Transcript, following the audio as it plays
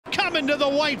Newman to the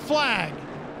white flag.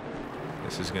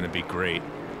 This is going to be great.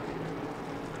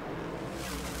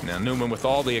 Now Newman with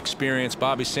all the experience,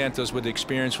 Bobby Santos with the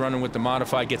experience running with the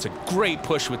modified, gets a great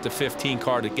push with the 15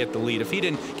 car to get the lead. If he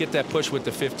didn't get that push with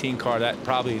the 15 car, that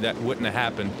wouldn't have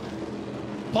happened.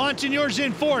 Bonsignore's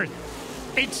in fourth.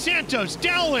 It's Santos,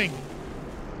 Dowling,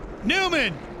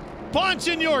 Newman,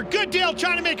 Bonsignore, Goodale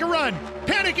trying to make a run.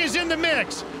 Panic is in the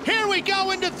mix. Here we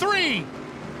go into three.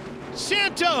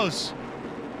 Santos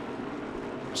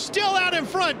still out in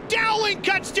front. Dowling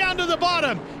cuts down to the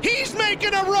bottom. He's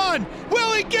making a run.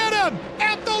 Will he get him?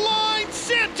 At the line,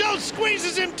 Santos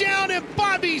squeezes him down, and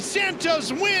Bobby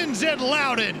Santos wins at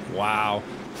Loudon. Wow.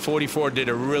 44 did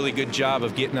a really good job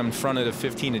of getting him in front of the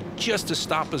 15 and just to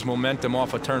stop his momentum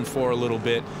off of turn 4 a little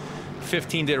bit.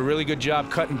 15 did a really good job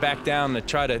cutting back down to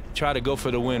try to go for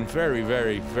the win. Very,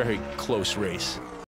 very, very close race.